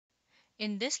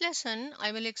In this lesson,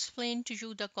 I will explain to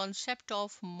you the concept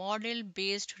of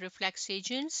model-based reflex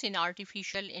agents in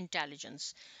artificial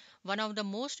intelligence. One of the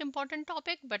most important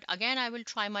topic, but again I will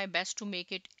try my best to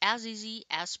make it as easy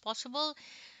as possible.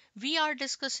 We are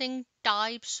discussing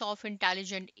types of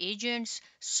intelligent agents.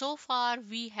 So far,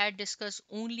 we had discussed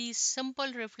only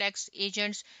simple reflex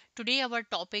agents. Today, our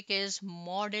topic is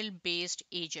model based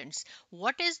agents.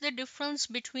 What is the difference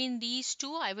between these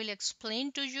two? I will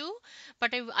explain to you,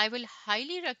 but I will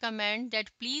highly recommend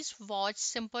that please watch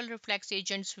Simple Reflex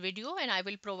Agents video and I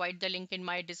will provide the link in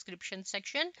my description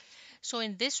section. So,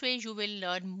 in this way, you will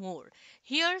learn more.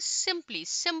 Here simply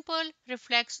simple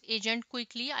reflex agent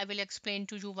quickly I will explain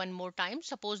to you one more time.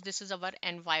 Suppose this is our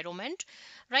environment,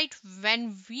 right?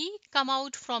 When we come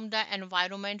out from the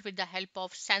environment with the help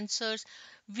of sensors,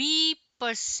 we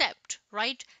percept,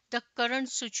 right, the current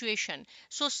situation.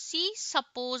 So see,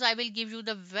 suppose I will give you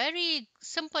the very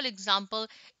simple example.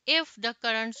 If the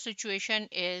current situation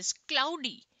is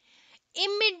cloudy,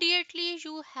 immediately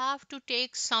you have to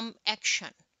take some action.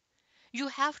 You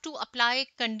have to apply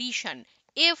condition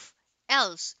if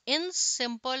else in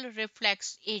simple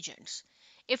reflex agents.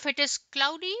 If it is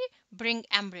cloudy, bring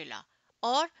umbrella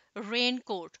or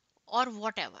raincoat or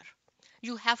whatever.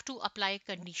 You have to apply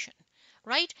condition,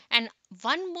 right? And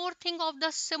one more thing of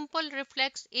the simple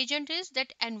reflex agent is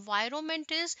that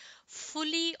environment is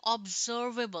fully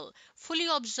observable. Fully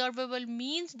observable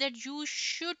means that you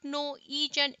should know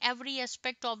each and every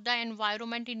aspect of the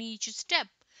environment in each step.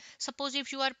 Suppose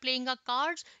if you are playing a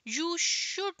cards, you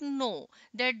should know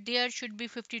that there should be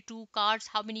 52 cards,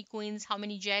 how many queens, how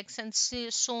many jacks, and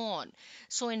so on.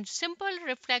 So in simple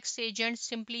reflex agents,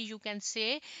 simply you can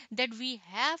say that we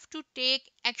have to take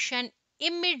action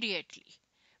immediately.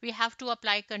 We have to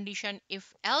apply condition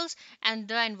if else, and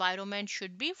the environment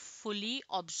should be fully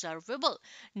observable.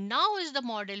 Now is the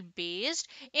model based.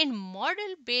 In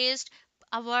model based,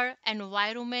 our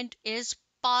environment is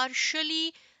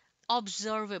partially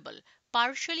observable.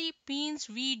 Partially means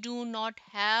we do not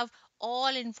have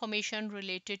all information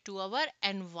related to our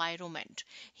environment.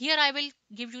 Here I will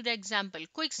give you the example,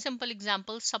 quick simple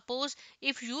example. Suppose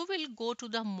if you will go to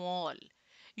the mall,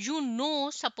 you know,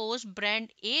 suppose brand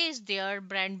A is there,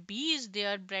 brand B is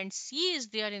there, brand C is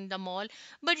there in the mall,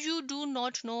 but you do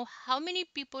not know how many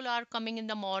people are coming in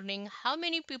the morning, how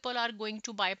many people are going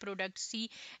to buy product C,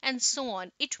 and so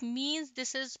on. It means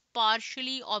this is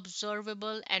partially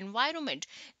observable environment.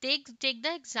 Take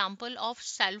the example of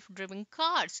self-driven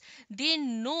cars. They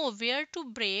know where to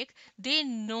brake, they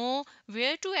know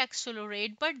where to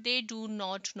accelerate, but they do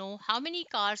not know how many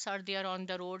cars are there on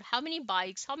the road, how many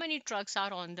bikes, how many trucks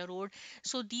are on the road.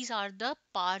 So these are the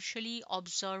partially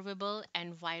observable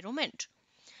environment.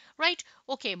 Right,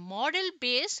 okay, model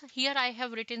base. Here I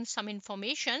have written some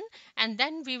information, and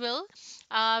then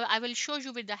I will show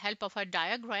you with the help of a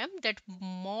diagram that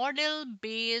model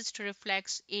based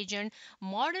agent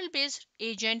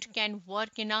can work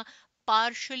in a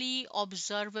partially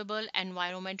observable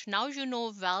environment. Now you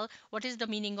know well what is the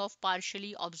meaning of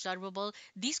partially observable.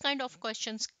 These kind of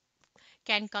questions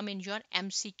can come in your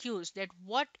MCQs, that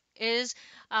what is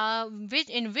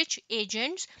in which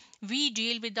agents we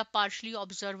deal with the partially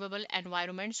observable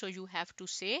environment. So you have to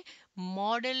say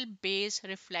model based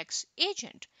reflex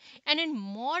agent. And in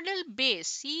model base,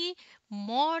 see,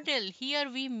 model, here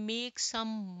we make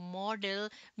some model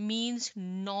means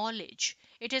knowledge.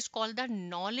 It is called the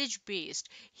knowledge based.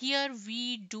 Here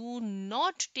we do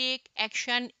not take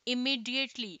action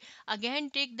immediately.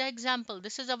 Again, take the example,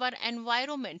 this is our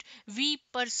environment, we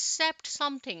percept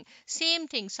something. Same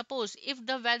thing, suppose if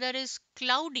the weather is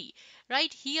cloudy,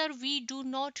 right? Here we do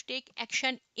not take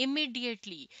action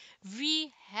immediately.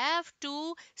 We have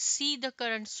to see the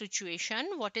current situation.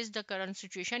 What is the current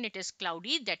situation? It is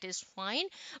cloudy, that is fine,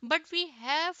 but we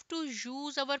have to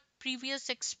use our previous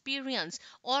experience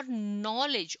or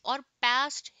knowledge or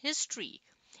past history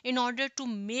in order to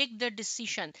make the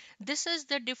decision. This is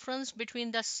the difference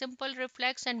between the simple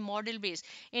reflex and model base.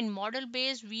 In model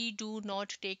base, we do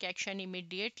not take action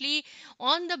immediately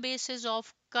on the basis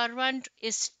of current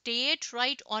state,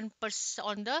 right? On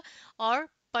the or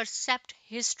percept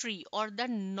history or the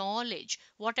knowledge,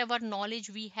 whatever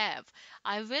knowledge we have.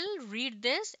 I will read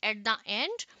this at the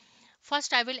end.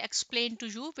 First, I will explain to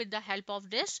you with the help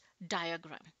of this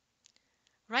diagram.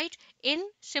 Right, in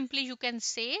simply you can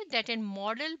say that in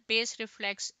model based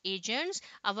reflex agents,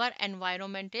 our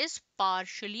environment is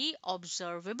partially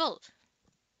observable.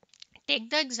 Take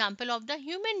the example of the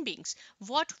human beings.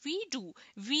 What we do,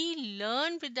 we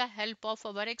learn with the help of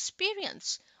our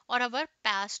experience or our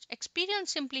past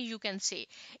experience. Simply you can say,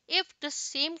 if the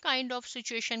same kind of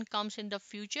situation comes in the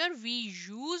future, we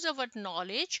use our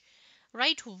knowledge,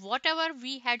 right? Whatever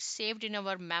we had saved in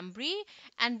our memory,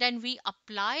 and then we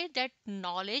apply that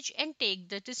knowledge and take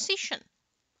the decision.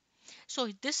 So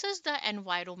this is the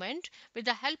environment. With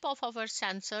the help of our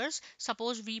sensors,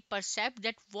 suppose we perceive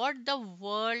that what the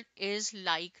world is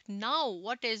like now,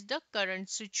 what is the current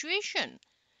situation.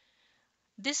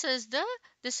 This is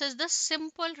the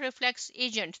simple reflex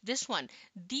agent. This one,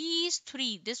 these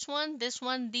three, this one, these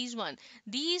one,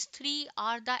 these three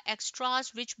are the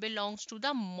extras which belongs to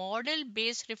the model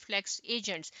based reflex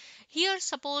agents. Here,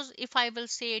 suppose if I will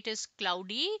say it is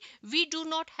cloudy, we do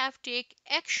not have take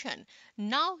action.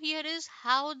 Now here is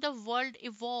how the world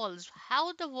evolves.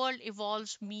 How the world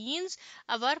evolves means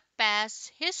our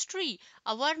past history,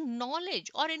 our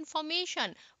knowledge or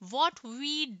information, what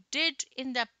we did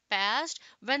in the past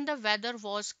when the weather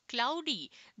was cloudy,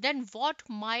 then what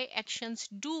my actions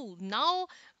do. Now,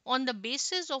 on the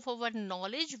basis of our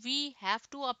knowledge, we have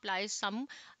to apply some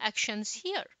actions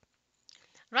here.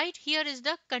 Right here is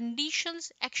the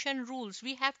conditions action rules.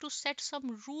 We have to set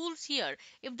some rules here.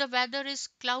 If the weather is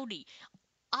cloudy,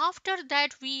 after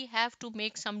that we have to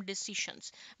make some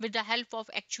decisions. With the help of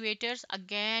actuators,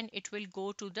 again it will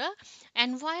go to the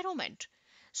environment.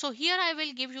 So here I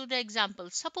will give you the example.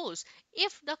 Suppose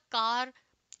if the car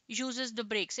uses the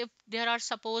brakes, if there are,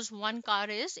 suppose one car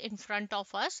is in front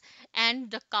of us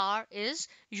and the car is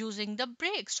using the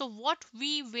brakes, so what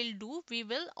we will do, we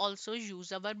will also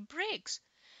use our brakes.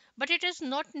 But it is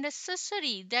not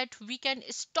necessary that we can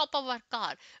stop our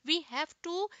car. We have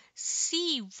to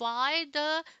see why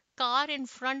the car in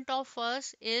front of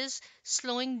us is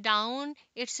slowing down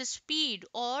its speed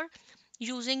or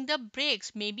using the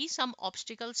brakes. Maybe some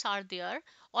obstacles are there,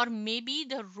 or maybe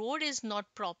the road is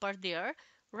not proper there,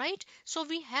 right? So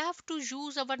we have to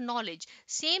use our knowledge.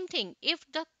 Same thing, if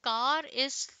the car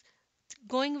is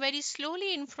going very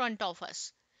slowly in front of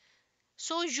us,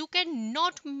 so you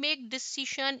cannot make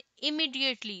decision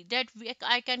immediately that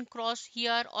I can cross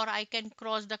here or I can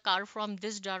cross the car from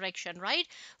this direction, right?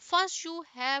 First you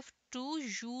have to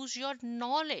use your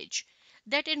knowledge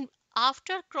that in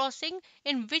after crossing,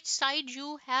 in which side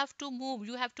you have to move,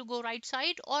 you have to go right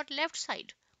side or left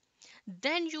side,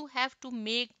 then you have to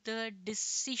make the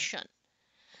decision.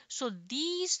 So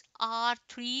these are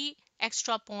three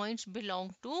extra points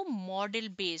belong to model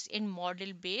base. In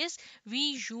model base,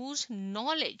 we use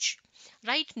knowledge.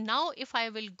 Right now, if I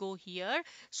will go here,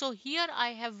 so here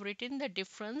I have written the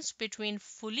difference between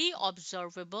fully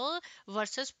observable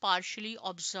versus partially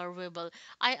observable.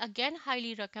 I again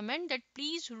highly recommend that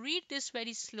please read this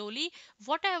very slowly.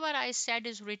 Whatever I said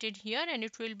is written here and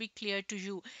it will be clear to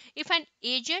you. If an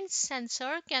agent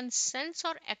sensor can sense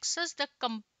or access the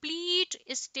complete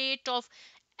state of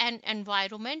an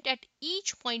environment at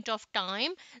each point of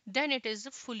time, then it is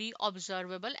a fully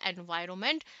observable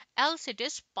environment, else it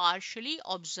is partially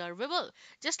observable.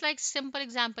 Just like simple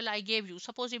example I gave you,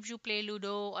 suppose if you play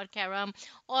ludo or carom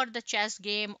or the chess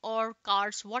game or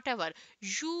cards, whatever,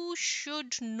 you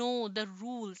should know the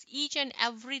rules, each and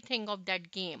everything of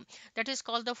that game. That is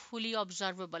called the fully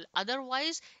observable.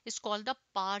 Otherwise it's called the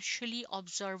partially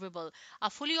observable. A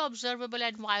fully observable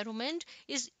environment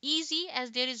is easy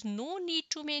as there is no need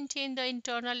to maintain the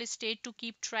internal state to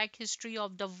keep track history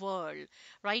of the world,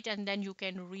 right? And then you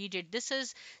can read it. This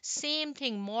is same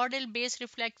thing. Model based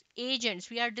reflex agents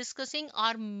we are discussing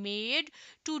are made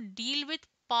to deal with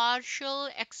partial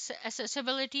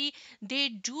accessibility. They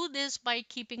do this by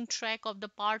keeping track of the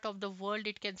part of the world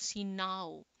it can see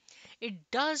now.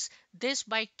 It does this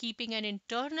by keeping an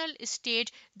internal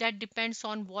state that depends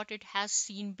on what it has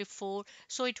seen before.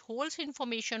 So it holds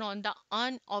information on the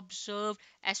unobserved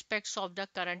aspects of the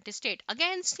current state.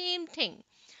 Again, same thing,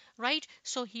 right?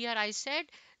 So here I said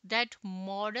that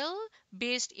model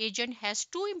based agent has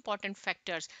two important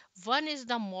factors. One is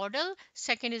the model,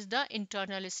 second is the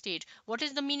internal state. What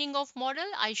is the meaning of model?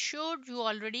 I showed you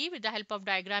already with the help of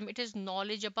diagram. It is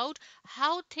knowledge about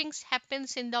how things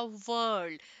happens in the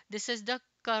world. This is the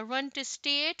current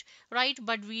state, right?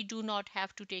 But we do not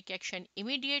have to take action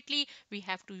immediately. We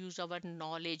have to use our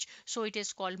knowledge. So it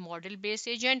is called model based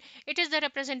agent. It is the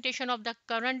representation of the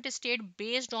current state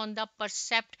based on the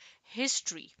perceived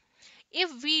history.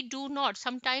 If we do not,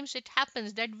 sometimes it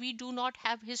happens that we do not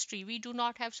have history, we do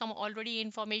not have some already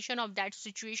information of that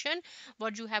situation.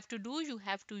 What you have to do, you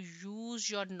have to use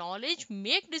your knowledge,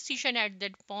 make decision at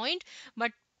that point,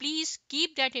 but please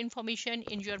keep that information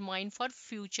in your mind for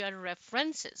future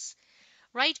references,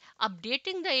 right?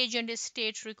 Updating the agent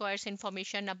state requires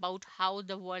information about how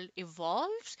the world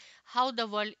evolves. How the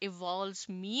world evolves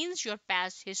means your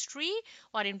past history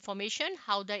or information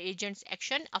how the agent's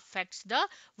action affects the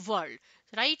world,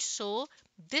 right? So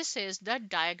This is the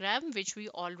diagram which we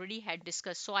already had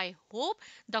discussed. So I hope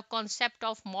the concept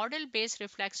of model based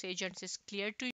reflex agents is clear to you.